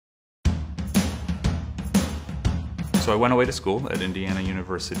So I went away to school at Indiana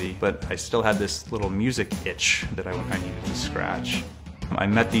University, but I still had this little music itch that I needed to scratch. I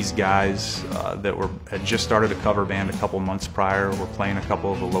met these guys that had just started a cover band a couple months prior, were playing a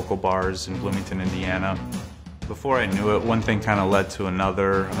couple of the local bars in Bloomington, Indiana. Before I knew it, one thing kind of led to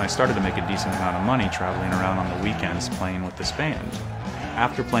another, and I started to make a decent amount of money traveling around on the weekends playing with this band.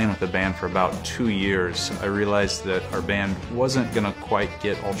 After playing with the band for about 2 years, I realized that our band wasn't going to quite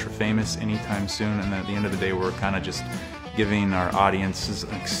get ultra famous anytime soon, and at the end of the day we were kind of just giving our audiences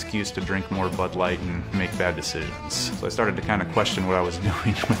an excuse to drink more Bud Light and make bad decisions. So I started to kind of question what I was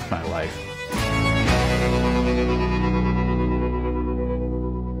doing with my life.